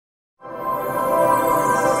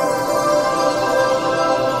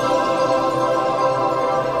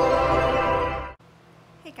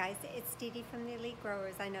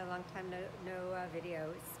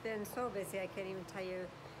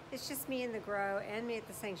grow and me at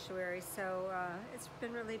the sanctuary, so it's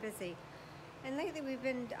been really busy. And lately we've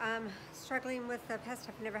been struggling with a pest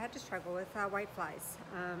I've never had to struggle with, whiteflies.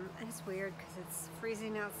 And it's weird because it's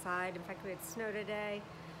freezing outside. In fact, we had snow today.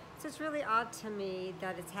 So it's really odd to me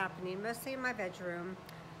that it's happening, mostly in my bedroom.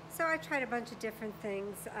 So I tried a bunch of different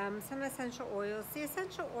things, some essential oils. The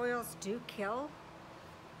essential oils do kill,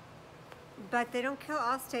 but they don't kill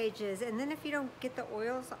all stages. And then if you don't get the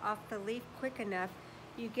oils off the leaf quick enough,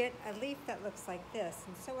 you get a leaf that looks like this.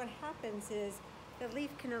 And so what happens is the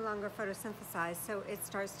leaf can no longer photosynthesize, so it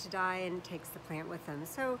starts to die and takes the plant with them.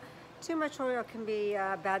 So too much oil can be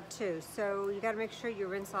bad too. So you gotta make sure you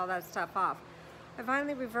rinse all that stuff off. I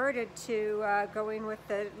finally reverted to going with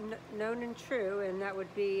the known and true, and that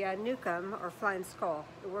would be Nukem or Flying Skull.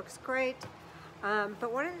 It works great.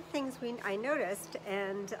 But one of the things I noticed,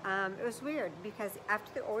 and it was weird because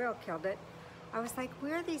after the oil killed it, I was like,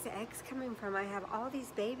 where are these eggs coming from? I have all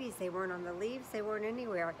these babies. They weren't on the leaves. They weren't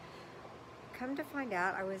anywhere. Come to find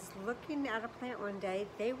out, I was looking at a plant one day.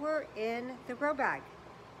 They were in the grow bag.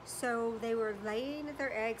 So they were laying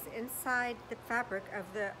their eggs inside the fabric of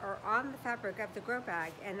or on the fabric of the grow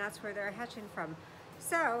bag, and that's where they're hatching from.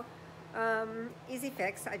 So, easy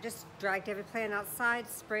fix. I just dragged every plant outside,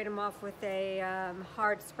 sprayed them off with a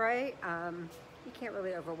hard spray. You can't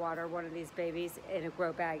really overwater one of these babies in a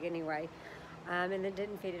grow bag anyway. And then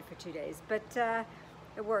didn't feed it for 2 days. But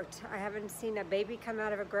it worked. I haven't seen a baby come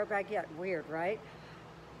out of a grow bag yet. Weird, right?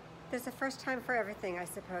 There's a first time for everything, I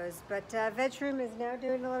suppose. But veg room is now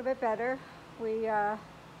doing a little bit better. We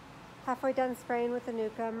halfway done spraying with the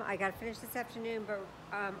Nukem. I got to finish this afternoon, but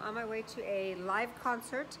on my way to a live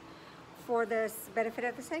concert for this benefit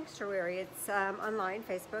at the sanctuary. It's online,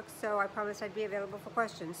 Facebook, so I promised I'd be available for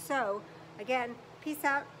questions. So, again, peace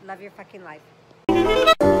out. Love your fucking life.